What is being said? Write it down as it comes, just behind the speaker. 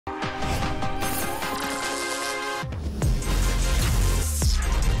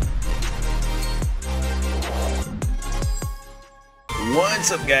What's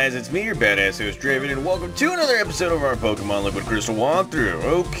up, guys? It's me, your badass host, Draven, and welcome to another episode of our Pokemon Liquid Crystal walkthrough.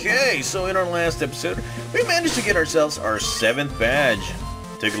 Okay, so in our last episode, we managed to get ourselves our 7th badge.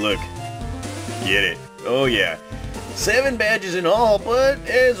 Take a look. Get it. Oh yeah. 7 badges in all, but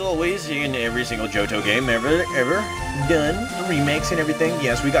as always, in every single Johto game ever done, the remakes and everything,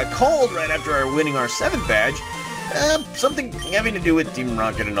 yes, we got called right after our winning our 7th badge. Something having to do with Team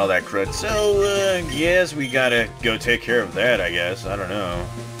Rocket and all that crud. So, yes, we gotta go take care of that, I guess. I don't know.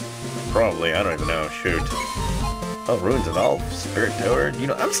 Probably, I don't even know. Shoot. Oh, Ruins of All, Spirit Tower. You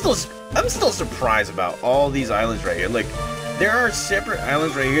know, I'm still surprised about all these islands right here. Like, there are separate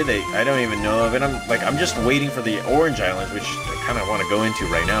islands right here that I don't even know of, and I'm just waiting for the Orange Islands, which I kind of want to go into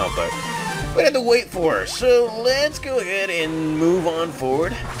right now, but we had to wait for. So, let's go ahead and move on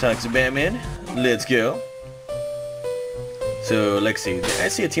forward. Talk to Batman. Let's go. So, let's see. I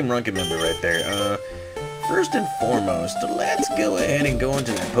see a Team Rocket member right there. First and foremost, let's go ahead and go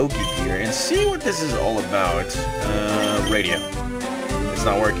into the Poke Gear and see what this is all about. Radio. It's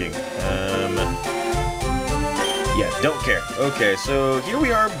not working. Yeah, don't care. Okay, so here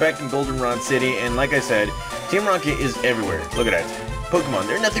we are back in Goldenrod City, and like I said, Team Rocket is everywhere. Look at that. Pokemon,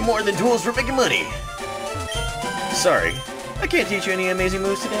 they're nothing more than tools for making money. Sorry, I can't teach you any amazing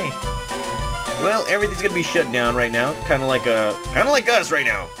moves today. Well, everything's gonna be shut down right now, kind of like us right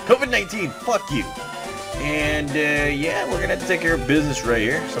now. COVID-19, fuck you. And yeah, we're gonna have to take care of business right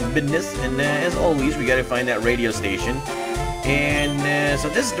here, some business. And as always, we gotta find that radio station. And so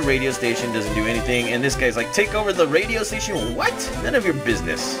this is the radio station, doesn't do anything. And this guy's like, take over the radio station. What? None of your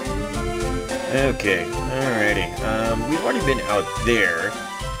business. Okay, alrighty. We've already been out there.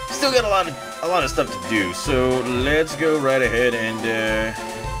 Still got a lot of stuff to do. So let's go right ahead and.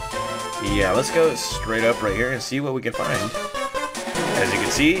 Yeah, let's go straight up right here and see what we can find. As you can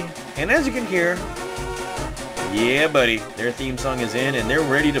see, and as you can hear, yeah, buddy, their theme song is in, and they're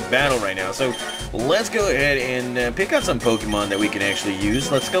ready to battle right now. So, let's go ahead and pick out some Pokemon that we can actually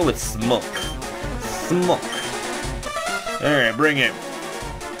use. Let's go with Smoke. Smoke. Alright, bring it.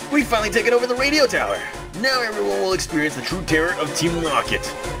 We've finally taken over the radio tower. Now everyone will experience the true terror of Team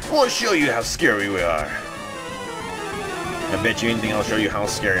Rocket. We'll show you how scary we are. I bet you anything I'll show you how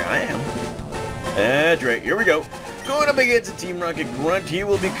scary I am. That's right, here we go. Going up against a Team Rocket Grunt, he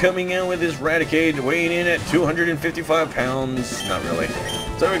will be coming in with his Raticate, weighing in at 255 pounds. Not really.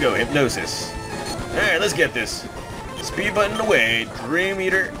 So here we go, Hypnosis. Alright, let's get this. Speed button away, Dream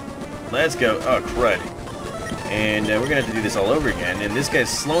Eater. Let's go. Oh, crud. And we're gonna have to do this all over again. And this guy's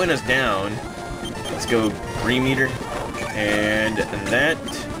slowing us down. Let's go, Dream Eater. And that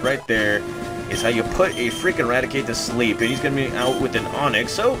right there is how you put a freaking Raticate to sleep, and he's gonna be out with an Onix,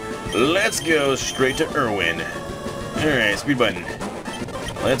 so let's go straight to Irwin. Alright, speed button.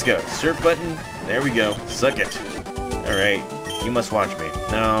 Let's go. Surf button. There we go. Suck it. Alright, you must watch me.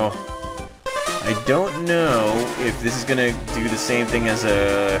 Now, I don't know if this is gonna do the same thing as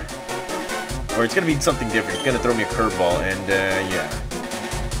a... or it's gonna be something different. It's gonna throw me a curveball, and yeah.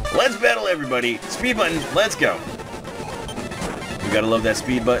 Let's battle everybody. Speed button. Let's go. You gotta love that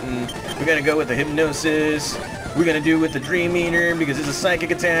speed button. We're gonna go with the Hypnosis. We're gonna do with the Dream Eater because it's a psychic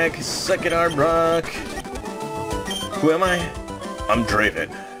attack. Suck it, our Brock. Who am I? I'm Draven.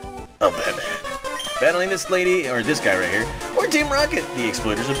 I'm Batman. Battling this lady, or this guy right here, or Team Rocket, the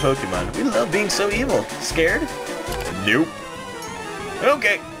exploiters of Pokemon. We love being so evil. Scared? Nope.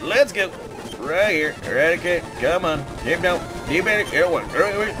 Okay, let's go. Right here. Eradicate. Come on. Hypno. Deep in it.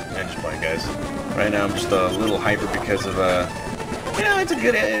 I'm just playing, guys. Right now I'm just a little hyper because of you know, it's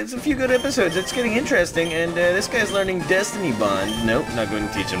a few good episodes. It's getting interesting, and this guy's learning Destiny Bond. Nope, not going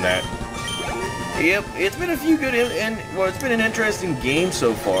to teach him that. Yep, it's been a few good, well, it's been an interesting game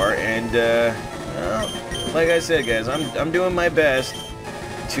so far, and well, like I said, guys, I'm doing my best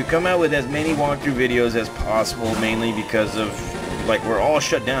to come out with as many walkthrough videos as possible, mainly because of, like, we're all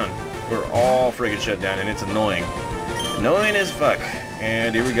shut down. We're all friggin' shut down, and it's annoying. Annoying as fuck.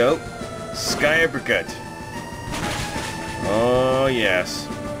 And here we go. Sky Uppercut. Oh, yes.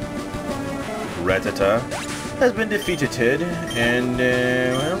 Rattata has been defeated, and,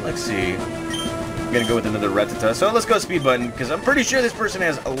 well, let's see. I'm gonna go with another Rattata. So let's go speed button, because I'm pretty sure this person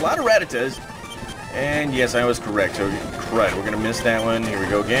has a lot of Rattatas. And yes, I was correct. So, crud, we're gonna miss that one. Here we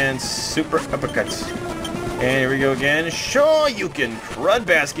go again. Super Uppercuts. And here we go again. Shoryuken. Crud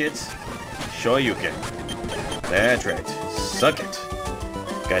baskets. Shoryuken. That's right. Suck it.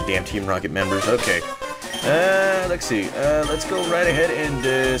 Goddamn Team Rocket members. Okay. Let's see. Let's go right ahead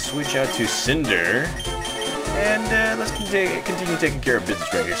and switch out to Cinder. And let's continue taking care of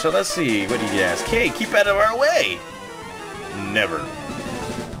business right here. So let's see. What did you ask? Hey, keep out of our way. Never.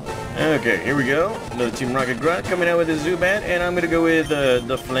 Okay, here we go. Another Team Rocket Grunt coming out with a Zubat, and I'm gonna go with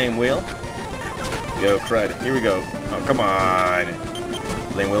the Flame Wheel. Yo, Crud. Here we go. Oh, come on.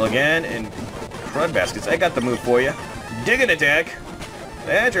 Flame Wheel again, and Crud Baskets. I got the move for you. Dig and attack.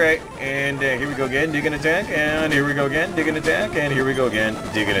 That's right. And here we go again. Dig and attack. And here we go again. Dig and attack. And here we go again.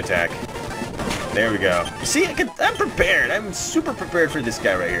 Dig and attack. There we go. You see, I'm prepared. I'm super prepared for this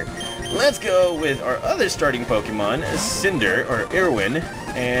guy right here. Let's go with our other starting Pokemon, Cinder, or Irwin.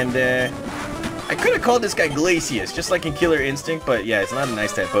 And I could have called this guy Glacius, just like in Killer Instinct, but yeah, it's not a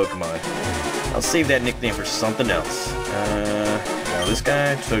nice type Pokemon. I'll save that nickname for something else. Now this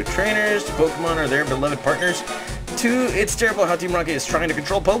guy. So trainers to Pokemon are their beloved partners. 2, it's terrible how Team Rocket is trying to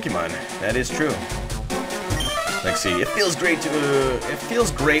control Pokemon. That is true. Let's see. It feels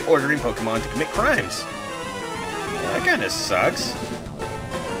great ordering Pokemon to commit crimes. That kind of sucks.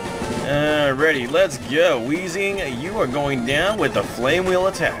 Ready, let's go. Wheezing, you are going down with the Flame Wheel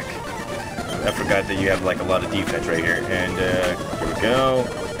attack. I forgot that you have like a lot of defense right here. And here we go.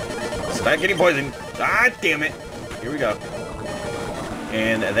 Stop getting poisoned. Ah, damn it. Here we go.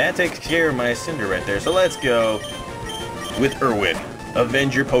 And that takes care of my Cinder right there. So let's go with Irwin.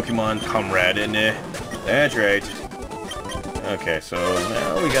 Avenge your Pokemon comrade. And that's right. Okay, so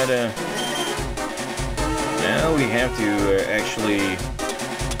now we gotta... Now we have to actually...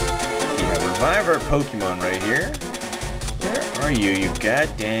 revive our Pokemon right here. Where are you, you god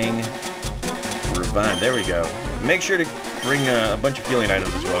dang revive? There we go. Make sure to bring a bunch of healing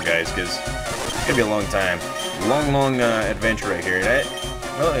items as well, guys, because it's gonna be a long time. Long adventure right here.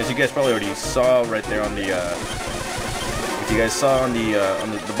 Well, as you guys probably already saw right there on the, if you guys saw on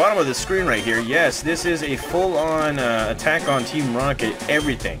the bottom of the screen right here, yes, this is a full-on attack on Team Rocket.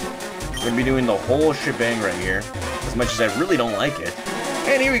 Everything. We're gonna be doing the whole shebang right here. As much as I really don't like it.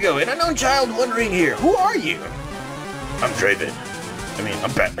 And here we go, an unknown child wondering here, who are you? I'm Draven. I mean,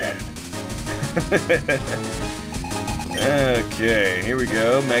 I'm Batman. Okay, here we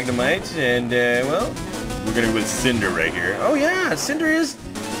go, Magnemite, and well, we're gonna go with Cinder right here. Oh yeah, Cinder is...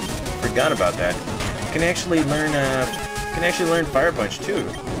 Forgot about that. Can actually learn Fire Punch too.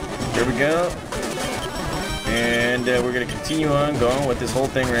 There we go. And we're gonna continue on going with this whole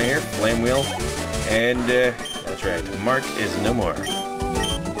thing right here, Flame Wheel, and that's right, Mark is no more.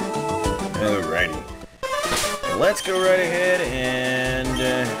 Alrighty. Let's go right ahead and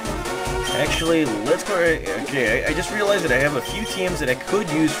actually, let's go right... Okay, I just realized that I have a few TMs that I could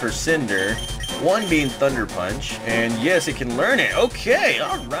use for Cinder. One being Thunder Punch, and yes, it can learn it. Okay,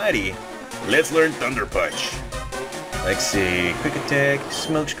 alrighty. Let's learn Thunder Punch. Let's see. Quick Attack,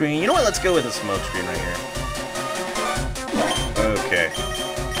 Smoke Screen. You know what? Let's go with a Smoke Screen right here. Okay.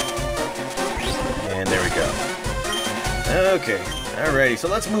 And there we go. Okay. Alrighty, so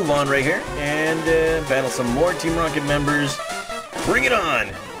let's move on right here and battle some more Team Rocket members. Bring it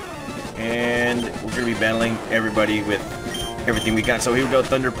on! And we're going to be battling everybody with everything we got. So here we go,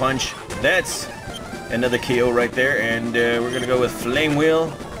 Thunder Punch. That's another KO right there. And we're going to go with Flame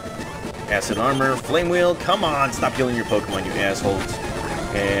Wheel. Acid Armor. Flame Wheel. Come on, stop killing your Pokemon, you assholes.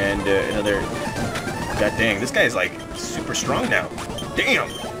 And another... God dang, this guy's like super strong now. Damn!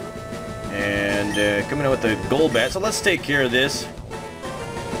 And coming out with the Golbat. So let's take care of this.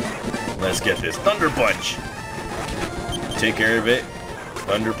 Let's get this. Thunder Punch. Take care of it.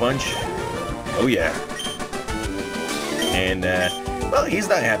 Thunder Punch. Oh yeah. And, well, he's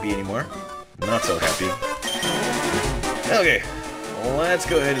not happy anymore. Not so happy. Okay. Let's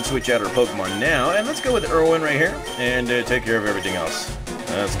go ahead and switch out our Pokemon now. And let's go with Irwin right here. And take care of everything else.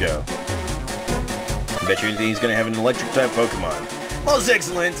 Let's go. I bet you anything he's going to have an electric type Pokemon. Most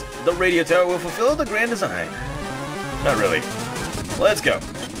excellent. The radio tower will fulfill the grand design. Not really. Let's go.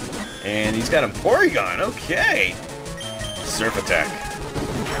 And he's got a Porygon. Okay. Surf attack.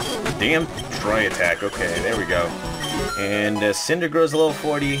 Damn. Try attack. Okay, there we go. And Cinder grows to level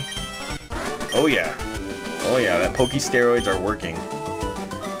 40. Oh yeah. Oh yeah, that Poke Steroids are working.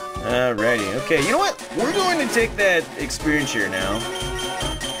 Alrighty. Okay, you know what? We're going to take that experience here now.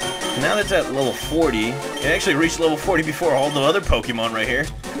 Now that's at level 40. It actually reached level 40 before all the other Pokemon right here.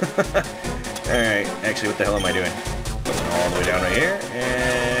 Alright, actually, what the hell am I doing? All the way down right here.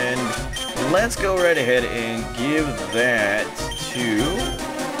 And let's go right ahead and give that to...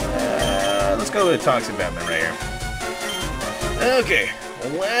 let's go with Toxic Batman right here. Okay,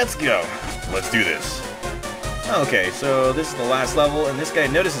 let's go. Let's do this. Okay, so this is the last level, and this guy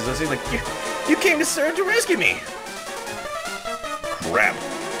notices us. He's like, you came to rescue me. Crap.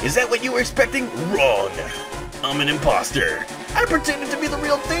 Is that what you were expecting? Wrong. I'm an imposter. I pretended to be the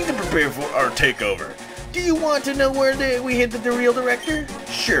real thing to prepare for our takeover. Do you want to know where we hinted the real director?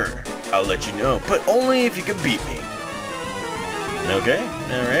 Sure, I'll let you know, but only if you can beat me. Okay,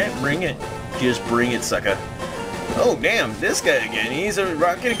 alright, bring it. Just bring it, sucker. Oh, damn, this guy again. He's a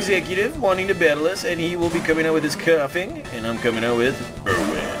rocket executive wanting to battle us, and he will be coming out with his coughing, and I'm coming out with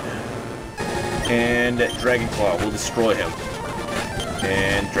Irwin. And Dragon Claw will destroy him.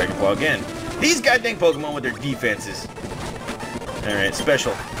 And Dragon Claw again. These goddamn Pokemon with their defenses. Alright,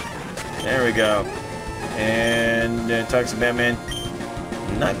 special. There we go. And Toxic Batman.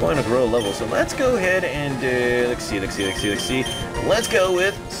 Not going to grow a level, so let's go ahead and let's see. Let's go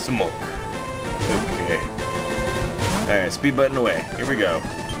with Smoke. Okay. Alright, speed button away. Here we go.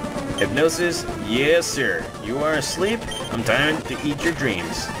 Hypnosis, yes sir. You are asleep. I'm time to eat your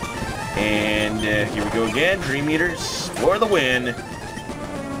dreams. And here we go again. Dream Eaters for the win.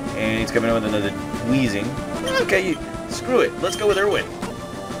 And he's coming out with another Wheezing. Okay, screw it. Let's go with Irwin.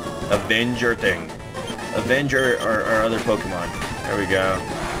 Avenge your thing. Avenge our other Pokemon. There we go.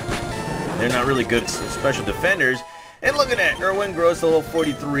 They're not really good special defenders. And look at that. Irwin grows to level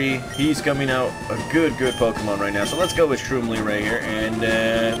 43. He's coming out a good Pokemon right now. So let's go with Shroomly right here. And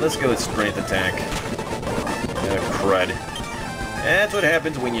let's go with Strength Attack. Crud. That's what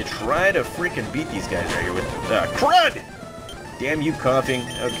happens when you try to freaking beat these guys right here with Crud! Damn you coughing.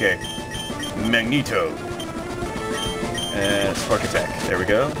 Okay. Magneto. Spark Attack. There we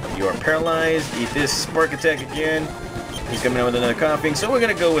go. You are paralyzed. Eat this Spark Attack again. He's coming out with another coughing. So we're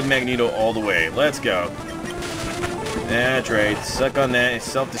going to go with Magneto all the way. Let's go. That's right. Suck on that.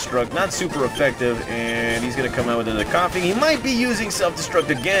 Self-destruct. Not super effective. And he's going to come out with another coughing. He might be using self-destruct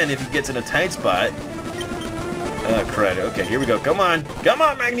again if he gets in a tight spot. Crud. Okay, here we go. Come on. Come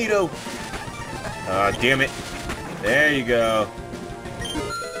on, Magneto. Damn it. There you go.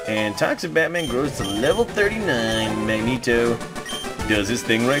 And Toxic Batman grows to level 39. Magneto does his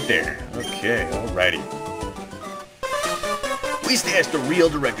thing right there. Okay, alrighty. We stashed the real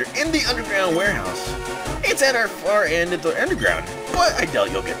director in the underground warehouse. It's at our far end of the underground, but I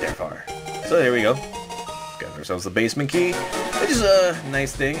doubt you'll get there far. So there we go. Got ourselves the basement key, which is a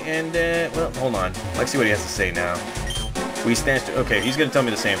nice thing. And, well, hold on. Let's see what he has to say now. We stashed... Okay, he's going to tell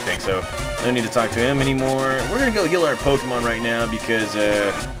me the same thing, so I don't need to talk to him anymore. We're going to go heal our Pokemon right now because,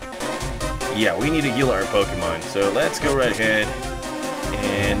 yeah, we need to heal our Pokemon. So let's go right ahead.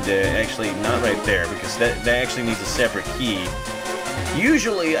 And, actually, not right there, because that actually needs a separate key.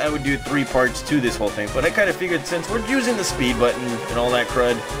 Usually, I would do 3 parts to this whole thing, but I kind of figured since we're using the speed button and all that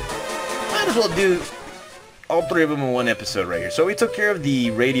crud, might as well do all 3 of them in one episode right here. So we took care of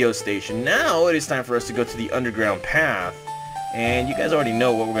the radio station. Now it is time for us to go to the underground path. And you guys already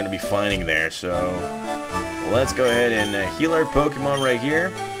know what we're going to be finding there, so let's go ahead and heal our Pokemon right here.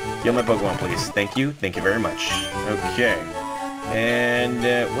 Heal my Pokemon, please. Thank you. Thank you very much. Okay. And,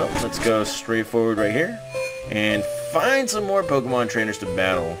 well, let's go straight forward right here. And find some more Pokemon trainers to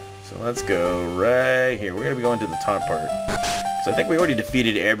battle. So let's go right here. We're going to be going to the top part. So I think we already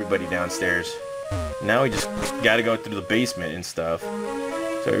defeated everybody downstairs. Now we just got to go through the basement and stuff.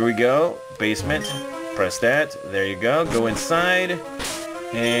 So here we go. Basement. Press that. There you go. Go inside.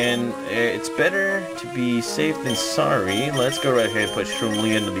 And it's better to be safe than sorry. Let's go right ahead and put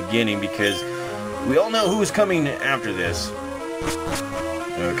Shroomly in the beginning because we all know who's coming after this.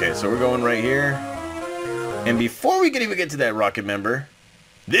 Okay, so we're going right here. And before we can even get to that rocket member,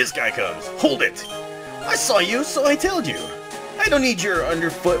 this guy comes. Hold it! I saw you, so I told you. I don't need your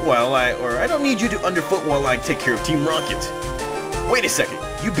underfoot while I don't need you to underfoot while I take care of Team Rocket. Wait a second,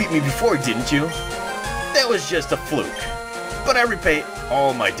 you beat me before, didn't you? That was just a fluke. But I repay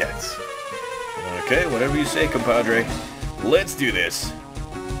all my debts. Okay, whatever you say, compadre. Let's do this.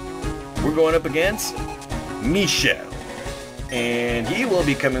 We're going up against Michelle. And he will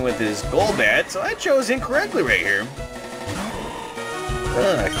be coming with his Golbat, so I chose incorrectly right here.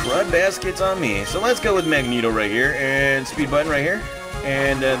 Crud baskets on me. So let's go with Magneto right here, and speed button right here.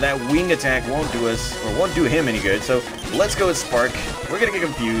 And that wing attack won't do us, or won't do him any good, so let's go with Spark. We're gonna get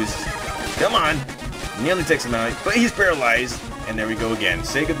confused. Come on. Nearly takes him out, but he's paralyzed. And there we go again.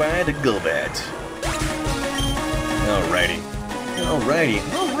 Say goodbye to Golbat. Alrighty.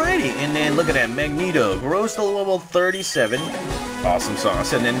 Alrighty, and then look at that, Magneto grows to level 37. Awesome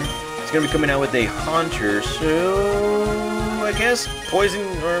sauce, and then it's gonna be coming out with a Haunter, so I guess poison,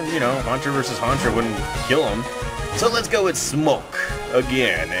 or you know, Haunter versus Haunter wouldn't kill him. So let's go with Smoke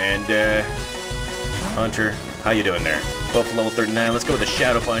again, and Haunter, how you doing there? Buff level 39, let's go with a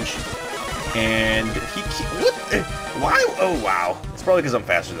Shadow Punch. And what? Why? Oh wow, it's probably because I'm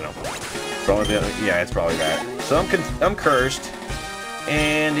faster than him. Probably, yeah, it's probably that. So I'm cursed.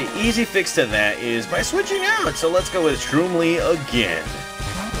 And the easy fix to that is by switching out. So let's go with Shroomly again.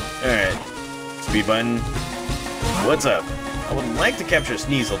 Alright. Speed button. What's up? I would like to capture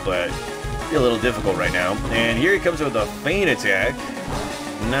Sneasel, but be a little difficult right now. And here he comes with a feint attack.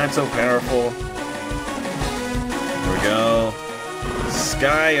 Not so powerful. There we go.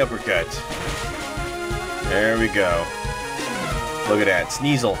 Sky uppercut. There we go. Look at that.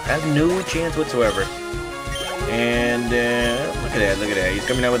 Sneasel has no chance whatsoever. And look at that, look at that. He's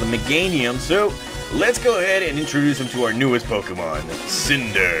coming out with a Meganium. So let's go ahead and introduce him to our newest Pokemon,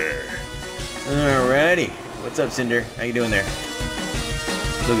 Cinder. Alrighty. What's up, Cinder? How you doing there?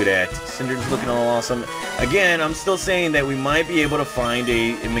 Look at that. Cinder's looking all awesome. Again, I'm still saying that we might be able to find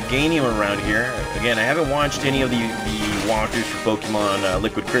a Meganium around here. Again, I haven't watched any of the walkthroughs for Pokemon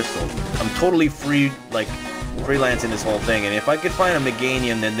Liquid Crystal. I'm totally freelancing this whole thing, and if I could find a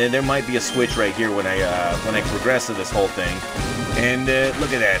Meganium, then there might be a switch right here when I progress to this whole thing. And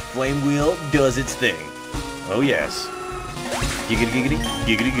look at that. Flame Wheel does its thing. Oh yes. Giggity giggity,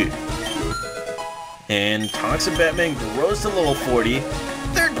 giggity good. And Toxic Batman grows to level 40.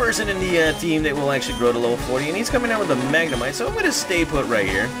 Third person in the team that will actually grow to level 40, and he's coming out with a Magnemite, so I'm going to stay put right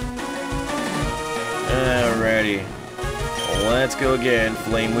here. Alrighty. Let's go again.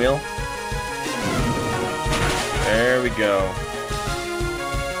 Flame Wheel. There we go.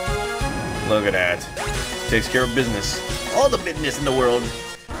 Look at that. Takes care of business. All the business in the world.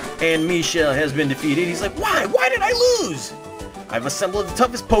 And Michelle has been defeated. He's like, why? Why did I lose? I've assembled the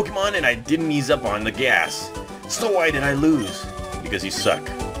toughest Pokemon and I didn't ease up on the gas. So why did I lose? Because you suck.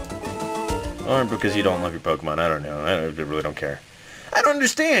 Or because you don't love your Pokemon. I don't know. I really don't care. I don't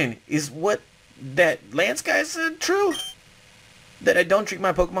understand. Is what that Lance guy said true? That I don't treat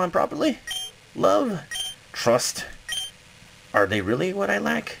my Pokemon properly? Love? Trust? Are they really what I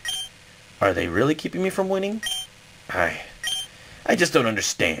lack? Are they really keeping me from winning? I just don't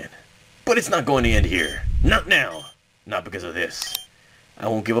understand. But it's not going to end here. Not now. Not because of this. I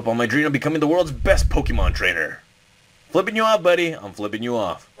won't give up on my dream of becoming the world's best Pokemon trainer. Flipping you off, buddy. I'm flipping you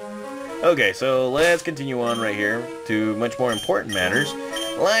off. Okay, so let's continue on right here to much more important matters,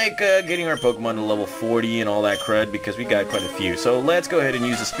 like getting our Pokemon to level 40 and all that crud, because we got quite a few. So let's go ahead and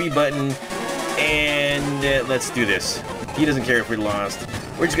use the speed button, and let's do this. He doesn't care if we lost.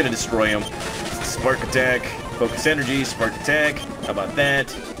 We're just going to destroy him. Spark Attack, Focus Energy, Spark Attack. How about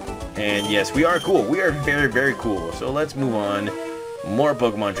that? And yes, we are cool. We are very, very cool. So let's move on. More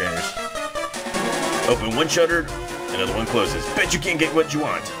Pokemon trainers. Open one shutter, another one closes. Bet you can't get what you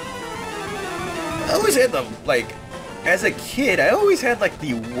want. I always had the, as a kid, I always had,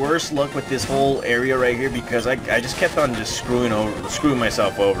 the worst luck with this whole area right here because I just kept on just screwing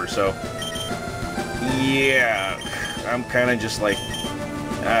myself over. So, yeah, I'm kind of just I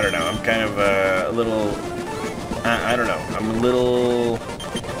don't know, I'm kind of a little, I don't know,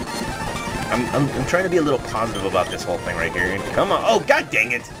 I'm trying to be a little positive about this whole thing right here. And come on, oh, god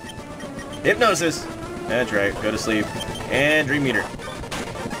dang it! Hypnosis! That's right, go to sleep. And Dream Eater.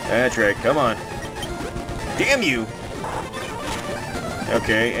 That's right, come on. Damn you!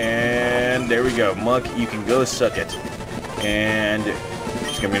 Okay, and there we go. Muck, you can go suck it. And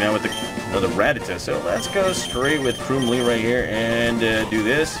he's coming out with another Rattata. So let's go straight with Croomley right here and do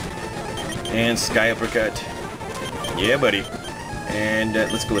this. And Sky Uppercut. Yeah, buddy. And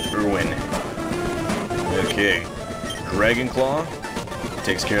let's go with Irwin. Okay. Dragon Claw.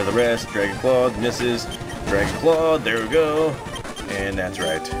 Takes care of the rest. Dragon Claw misses. Dragon Claw. There we go. And that's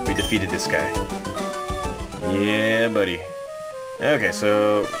right. We defeated this guy. Yeah, buddy. Okay,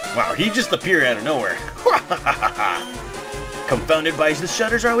 so... Wow, he just appeared out of nowhere. Confounded by the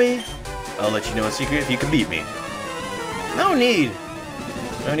shutters, are we? I'll let you know a secret if you can beat me. No need.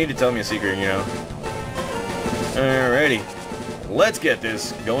 No need to tell me a secret, you know. Alrighty. Let's get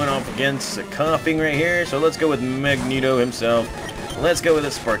this going off against a coughing right here. So let's go with Magneto himself. Let's go with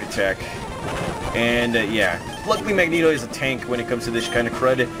a Spark Attack. And, yeah. Luckily, Magneto is a tank when it comes to this kind of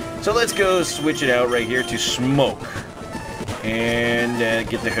crud. So let's go switch it out right here to Smoke. And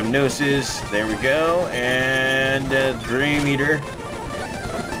get the Hypnosis. There we go. And Dream Eater.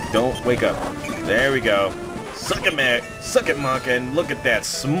 Don't wake up. There we go. Suck it, Muck. And look at that.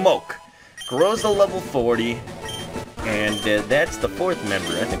 Smoke. Grows to level 40. And that's the fourth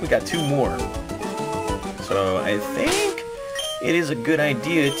member. I think we got two more. So I think it is a good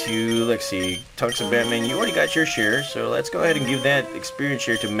idea to, let's see, Toxic Batman, you already got your share, so let's go ahead and give that experience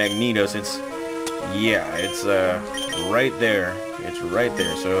share to Magneto since, yeah, it's right there. It's right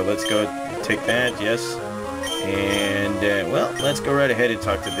there. So let's go take that, yes. And, well, let's go right ahead and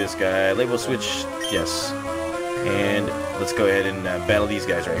talk to this guy. Label switch, yes. And let's go ahead and battle these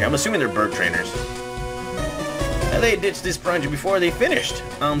guys right here. I'm assuming they're bird trainers. They ditched this project before they finished.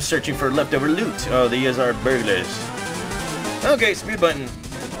 I'm searching for leftover loot. Oh, these are burglars. Okay, speed button.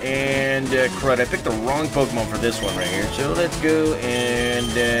 And crud, I picked the wrong Pokemon for this one right here. So let's go and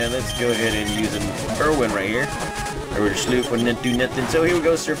let's go ahead and use an Irwin right here. Irwin Sloop wouldn't do nothing. So here we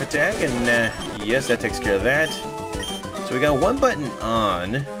go, Surf Attack, and yes, that takes care of that. So we got one button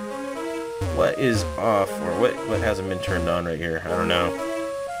on. What is off, or what hasn't been turned on right here? I don't know.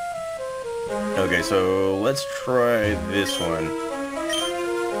 Okay, so let's try this one.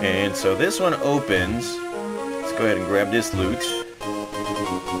 And so this one opens. Let's go ahead and grab this loot.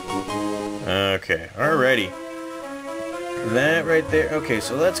 Okay, alrighty. That right there. Okay,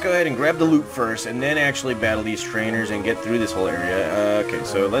 so let's go ahead and grab the loot first, and then actually battle these trainers and get through this whole area. Okay,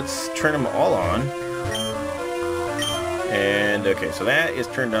 so let's turn them all on. And, okay, so that is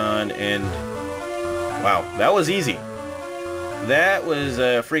turned on, and... wow, that was easy. That was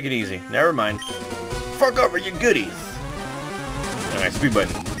freaking easy. Never mind. Fuck over your goodies. Alright, speed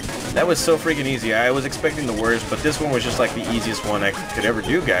button. That was so freaking easy. I was expecting the worst, but this one was just like the easiest one I could ever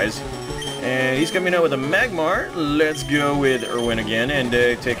do, guys. And he's coming out with a Magmar. Let's go with Irwin again and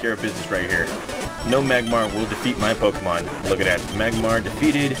take care of business right here. No Magmar will defeat my Pokemon. Look at that. Magmar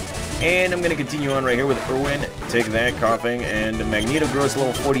defeated. And I'm going to continue on right here with Irwin. Take that, coughing. And Magneto grows to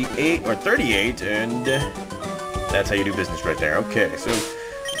level 48 or 38. And that's how you do business right there. Okay, so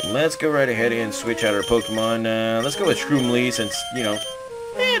let's go right ahead and switch out our Pokemon. Let's go with Shroomly since, you know,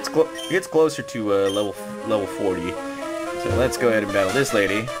 it's closer to level 40. So let's go ahead and battle this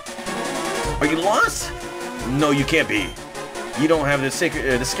lady. Are you lost? No, you can't be. You don't have the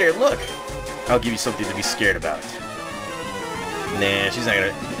scared look. I'll give you something to be scared about. Nah, she's not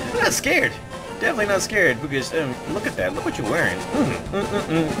gonna... I'm not scared. Definitely not scared because, look at that. Look what you're wearing.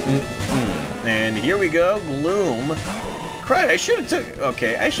 And here we go, Gloom. Crud, I should have took...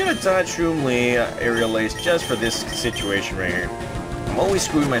 okay, I should have taught Shroomly Aerial Ace just for this situation right here. I'm always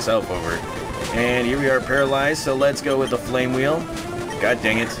screwing myself over. And here we are paralyzed, so let's go with the Flame Wheel. God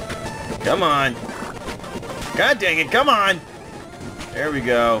dang it. Come on. God dang it, come on! There we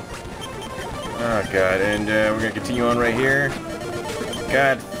go. Oh, God, and we're going to continue on right here.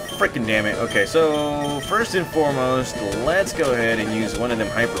 God freaking damn it. Okay, so first and foremost, let's go ahead and use one of them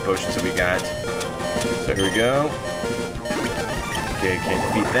Hyper Potions that we got. So here we go. Okay,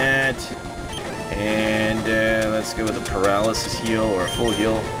 can't defeat that. And let's go with a Paralysis Heal or a Full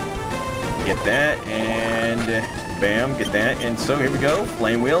Heal. Get that, and bam, get that. And so here we go,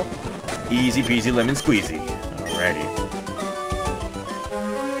 Flame Wheel. Easy peasy lemon squeezy. Alrighty.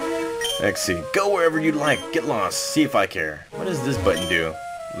 Let's see. Go wherever you'd like. Get lost. See if I care. What does this button do?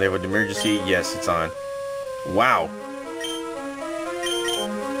 Label of emergency. Yes, it's on. Wow.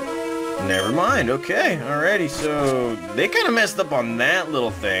 Never mind. Okay. Alrighty. So they kind of messed up on that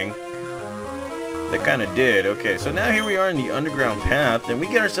little thing. They kind of did. Okay. So now here we are in the underground path, and we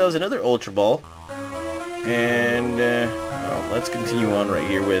get ourselves another Ultra Ball. And well, let's continue on right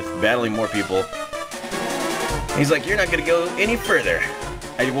here with battling more people. He's like, you're not gonna go any further.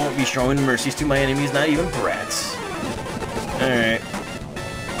 I won't be showing mercies to my enemies, not even brats. Alright.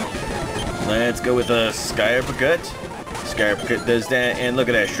 Let's go with a Sky Uppercut. Sky Uppercut does that, and look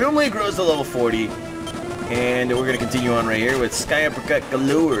at that. Shroomly grows to level 40. And we're gonna continue on right here with Sky Uppercut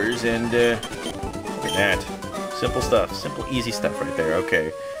Galures, and look at that. Simple stuff. Simple, easy stuff right there.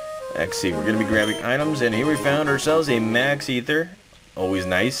 Okay. Let's see. We're gonna be grabbing items, and here we found ourselves a Max Ether. Always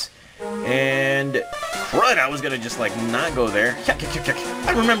nice. And crud, I was gonna just like not go there.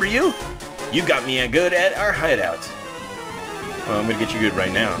 I remember you. You got me good at our hideout. Well, I'm gonna get you good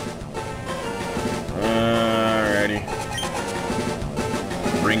right now. Alrighty.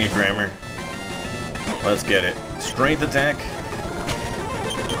 Bring it, Grammar. Let's get it. Strength attack.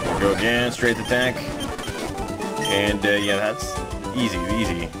 Go again. Strength attack. And yeah, that's easy,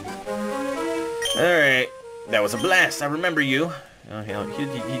 easy. Alright. That was a blast. I remember you. Oh, he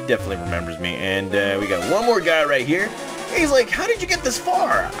definitely remembers me. And we got one more guy right here. He's like, how did you get this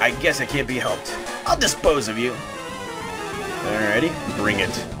far? I guess I can't be helped. I'll dispose of you. Alrighty, bring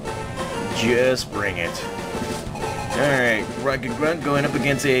it. Just bring it. Alright, Rocket Grunt going up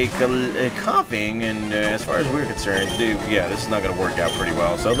against a coughing, and as far as we're concerned, dude, yeah, this is not going to work out pretty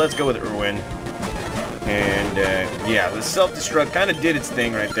well. So let's go with Irwin. And yeah, the self-destruct kind of did its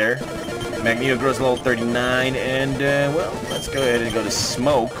thing right there. Magneto grows to level 39, and well, let's go ahead and go to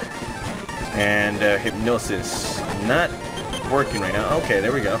Smoke. And Hypnosis, not working right now. Okay,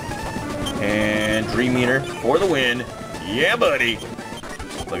 there we go. And Dream Eater for the win. Yeah, buddy.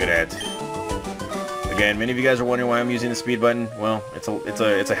 Look at that. Again, many of you guys are wondering why I'm using the speed button. Well, it's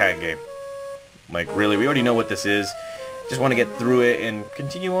a hack game. Like, really, we already know what this is. Just want to get through it and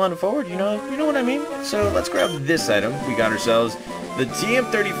continue on forward. You know what I mean. So let's grab this item. We got ourselves the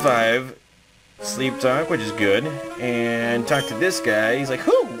TM35 sleep talk, which is good, and talk to this guy. He's like,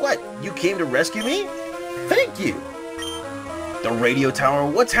 who? What? You came to rescue me? Thank you. The radio tower,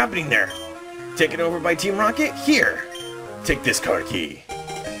 what's happening there? Taken over by Team Rocket? Here. Take this card key.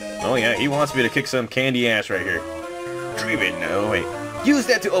 Oh yeah, he wants me to kick some candy ass right here. Draven, no wait. Use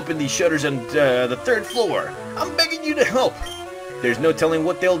that to open these shutters on the 3rd floor. I'm begging you to help. There's no telling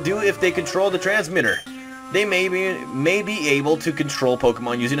what they'll do if they control the transmitter. They may be able to control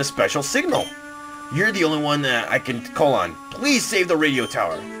Pokemon using a special signal. You're the only one that I can call on. Please save the radio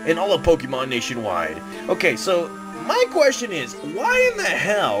tower and all of Pokemon nationwide. Okay, so my question is, why in the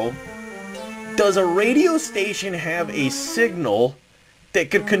hell does a radio station have a signal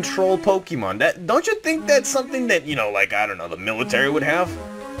that could control Pokemon? Don't you think that's something that, you know, like, I don't know, the military would have?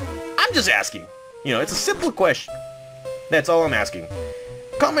 I'm just asking. You know, it's a simple question. That's all I'm asking.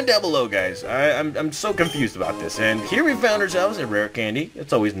 Comment down below, guys. I'm so confused about this. And here we found ourselves a rare candy.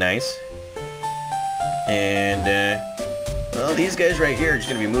 It's always nice. And, well, these guys right here are just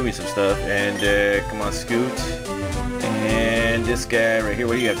going to be moving some stuff. And, come on, Scoot. And this guy right here,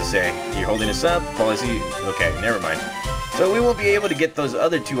 what do you have to say? You're holding us up? Policy? Okay, never mind. So we won't be able to get those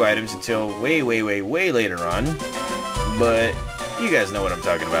other 2 items until way later on. But you guys know what I'm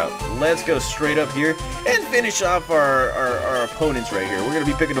talking about. Let's go straight up here and finish off our opponents right here. We're going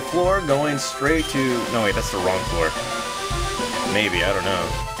to be picking the floor, going straight to... No, wait, that's the wrong floor. Maybe, I don't know.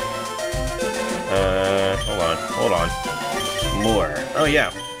 Hold on. More. Oh, yeah.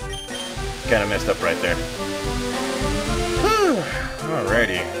 Kind of messed up right there.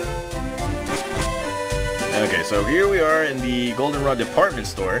 Alrighty. Okay, so here we are in the Goldenrod department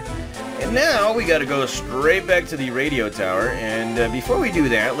store. And now we gotta go straight back to the radio tower. And before we do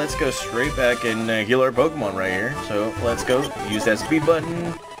that, let's go straight back and heal our Pokemon right here. So let's go use that speed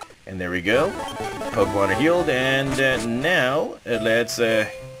button. And there we go. Pokemon are healed. And now let's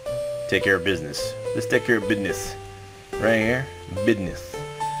take care of business. Let's take care of business. Right here. Business.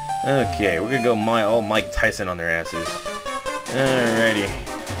 Okay, we're gonna go all Mike Tyson on their asses. Alrighty.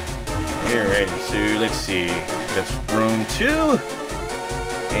 Alrighty, so let's see. That's room 2.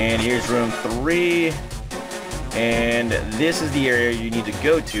 And here's room 3. And this is the area you need to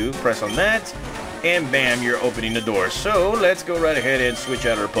go to. Press on that. And bam, you're opening the door. So let's go right ahead and switch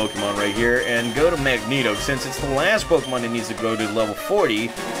out our Pokemon right here. And go to Magneto. Since it's the last Pokemon that needs to go to level 40.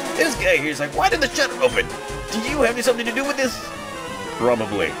 This guy here is like, why did the shutter open? Do you have something to do with this?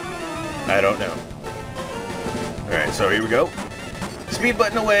 Probably. I don't know. Alright, so here we go. Speed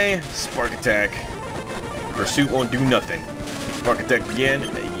button away. Spark attack. Pursuit won't do nothing. Spark attack again.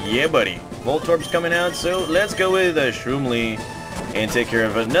 Yeah, buddy. Voltorb's coming out, so let's go with a Shroomly and take care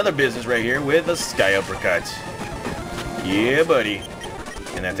of another business right here with a Sky Uppercut. Yeah, buddy.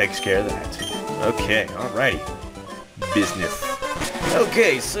 And that takes care of that. Okay, alrighty. Business.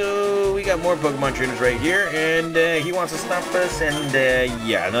 Okay, so we got more Pokemon trainers right here, and he wants to stop us, and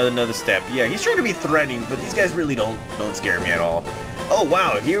yeah, another step. Yeah, he's trying to be threatening, but these guys really don't scare me at all. Oh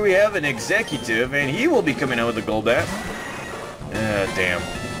wow, here we have an executive, and he will be coming out with a Golbat. Damn.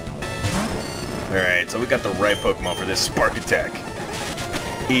 Alright, so we got the right Pokemon for this Spark Attack.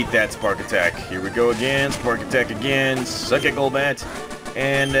 Eat that Spark Attack. Here we go again, Spark Attack again. Suck it, Golbat.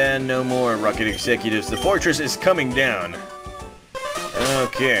 And no more Rocket Executives. The fortress is coming down.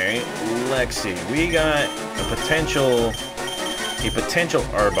 Okay, let's see. We got a potential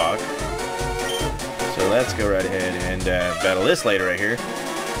Arbok. So let's go right ahead and battle this later right here.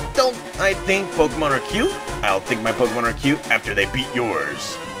 Don't I think Pokemon are cute? I'll think my Pokemon are cute after they beat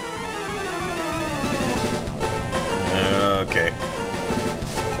yours. Okay.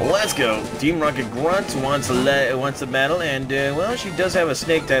 Let's go. Team Rocket Grunt wants to battle, and well, she does have a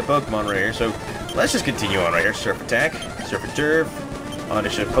Snake-type Pokemon right here, so let's just continue on right here. Surf Attack, Surf and Turf. On to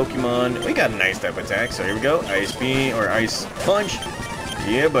Pokemon. We got a nice type attack, so here we go. Ice Beam or Ice Punch.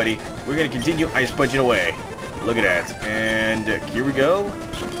 Yeah, buddy. We're gonna continue Ice Punching away. Look at that. And here we go.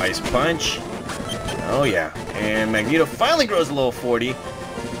 Ice Punch. Oh yeah. And Magneto finally grows to level 40.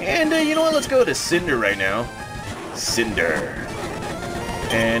 And you know what? Let's go to Cinder right now. Cinder.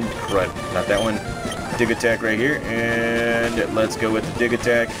 And crud. Not that one. Dig Attack right here. And let's go with the Dig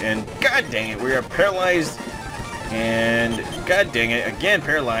Attack. And god dang it, we are paralyzed. And god dang it, again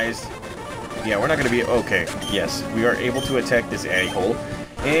paralyzed. Yeah, we're not gonna be okay. Yes, we are able to attack this a-hole.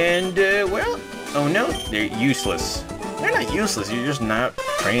 And well, oh no, they're useless. They're not useless, you're just not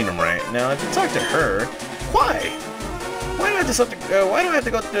training them right. Now, if you talk to her, why? Why do I have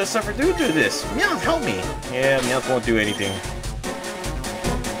to go to suffer through this? Meowth, help me. Yeah, Meowth won't do anything.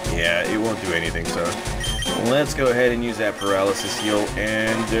 Yeah, it won't do anything, so let's go ahead and use that paralysis heal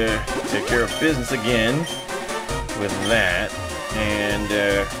and take care of business again with that. And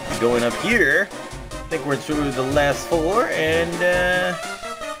going up here, I think we're through the last 4, and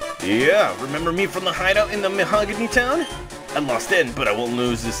yeah, remember me from the hideout in the Mahogany Town? I lost then, but I won't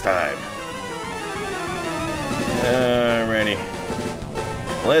lose this time. Alrighty.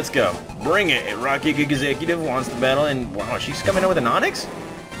 Let's go. Bring it. Rocky Executive wants to battle, and wow, she's coming out with an Onyx?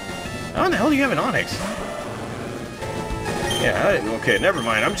 How in the hell do you have an Onyx? Yeah, okay, never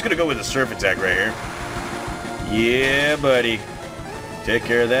mind. I'm just gonna go with a Surf Attack right here. Yeah, buddy. Take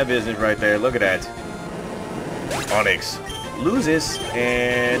care of that business right there. Look at that. Onyx loses,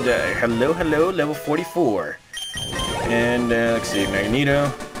 and hello, level 44. And let's see,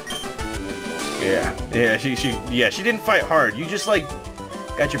 Magneto. Yeah, she didn't fight hard. You just like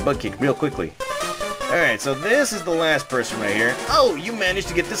got your butt kicked real quickly. Alright, so this is the last person right here. Oh, you managed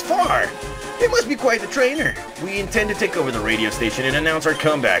to get this far. It must be quite the trainer. We intend to take over the radio station and announce our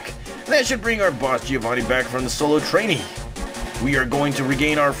comeback. That should bring our boss Giovanni back from the solo trainee. We are going to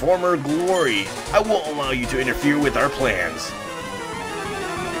regain our former glory. I won't allow you to interfere with our plans.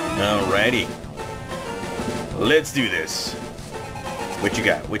 Alrighty. Let's do this. What you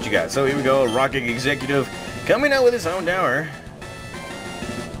got? What you got? So here we go. Rocket Executive coming out with his own tower.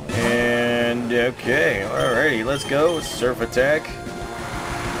 And okay, alrighty, let's go. Surf Attack.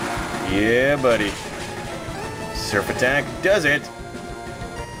 Yeah, buddy. Surf Attack does it.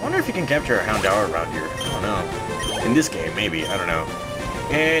 I wonder if you can capture a Houndour around here. I don't know. In this game, maybe. I don't know.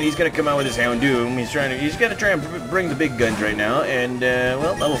 And he's gonna come out with his Houndoom. He's gonna try and bring the big guns right now. And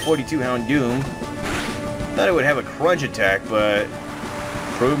well, level 42 Houndoom. Thought it would have a crunch attack, but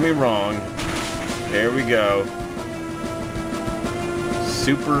prove me wrong. There we go.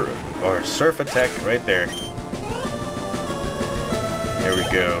 Super or Surf Attack right there. There we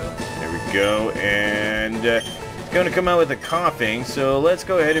go. There we go. And it's going to come out with a coughing. So let's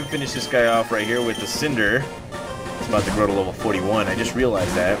go ahead and finish this guy off right here with the Cinder. It's about to grow to level 41. I just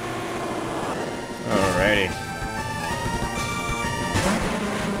realized that. Alrighty.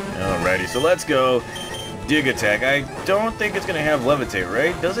 Alrighty. So let's go. Dig Attack. I don't think it's going to have Levitate,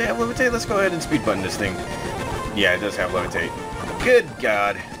 right? Does it have Levitate? Let's go ahead and speed button this thing. Yeah, it does have Levitate. Good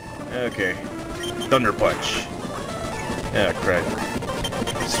God. Okay. Thunder Punch. Ah, crap.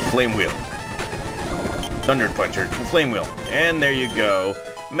 It's Flame Wheel. Thunder Puncher. Flame Wheel. And there you go.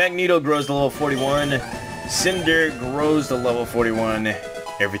 Magneto grows to level 41. Cinder grows to level 41.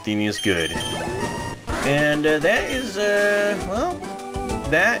 Everything is good. And that is, well,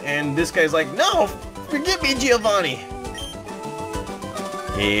 that. And this guy's like, no! Forgive me, Giovanni!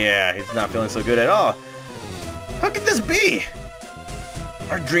 Yeah, he's not feeling so good at all. How could this be?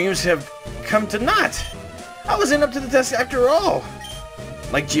 Our dreams have come to naught. I wasn't up to the test after all.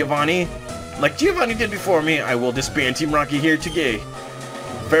 Like Giovanni did before me, I will disband Team Rocky here today.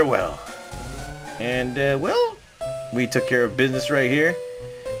 Farewell. And, well, we took care of business right here.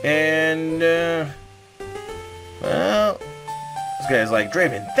 And, well, this guy's like,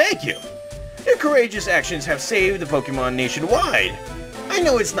 Draven, thank you. Your courageous actions have saved the Pokemon nationwide. I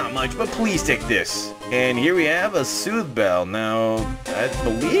know it's not much, but please take this. And here we have a Soothe Bell. Now, I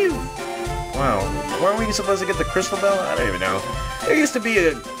believe... Wow, weren't we supposed to get the Crystal Bell? I don't even know. There used to be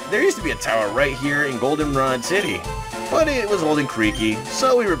a tower right here in Goldenrod City, but it was old and creaky,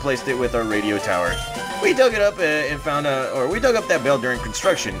 so we replaced it with our radio tower. We dug it up and found we dug up that bell during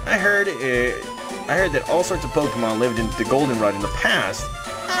construction. I heard that all sorts of Pokemon lived in the Goldenrod in the past.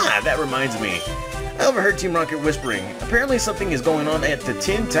 Ah, that reminds me. I overheard Team Rocket whispering. Apparently something is going on at the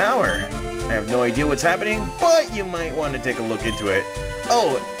Tin Tower. I have no idea what's happening, but you might want to take a look into it.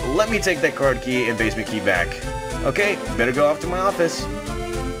 Oh, let me take that card key and basement key back. Okay, better go off to my office.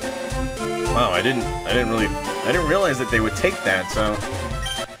 Wow, I didn't realize that they would take that, so.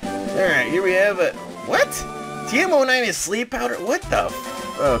 Alright, here we have a, what? TM09 is sleep powder? What the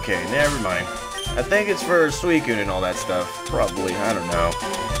okay, never mind. I think it's for Suicune and all that stuff. Probably, I don't know.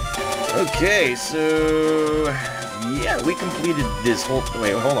 Okay, so... yeah, we completed this whole...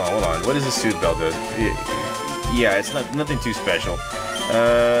 Wait, hold on. What does the Soothe Bell do? Yeah, it's nothing too special.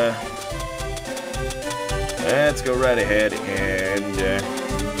 Let's go right ahead and...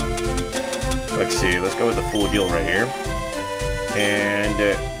 let's see, let's go with the full heal right here. And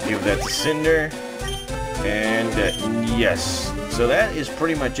give that to Cinder. And yes. So that is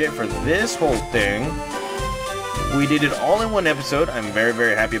pretty much it for this whole thing. We did it all in one episode. I'm very,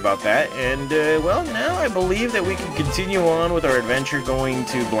 very happy about that. And, well, now I believe that we can continue on with our adventure going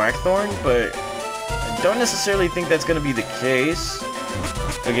to Blackthorn, but I don't necessarily think that's going to be the case.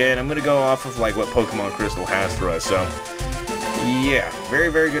 Again, I'm going to go off of, like, what Pokemon Crystal has for us, so... Yeah, very,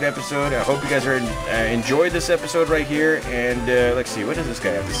 very good episode. I hope you guys are enjoyed this episode right here. And let's see, what does this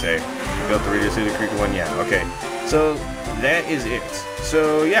guy have to say? Built the Radio City Creek one, yeah, okay. So that is it.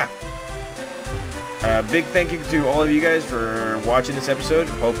 So yeah, big thank you to all of you guys for watching this episode.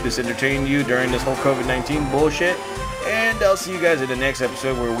 Hope this entertained you during this whole COVID-19 bullshit. And I'll see you guys in the next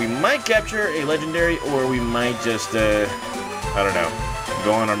episode where we might capture a legendary, or we might just, I don't know,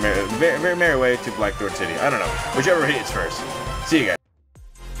 go on our very merry way to Blackthorn City. I don't know. Whichever hits first. See you guys.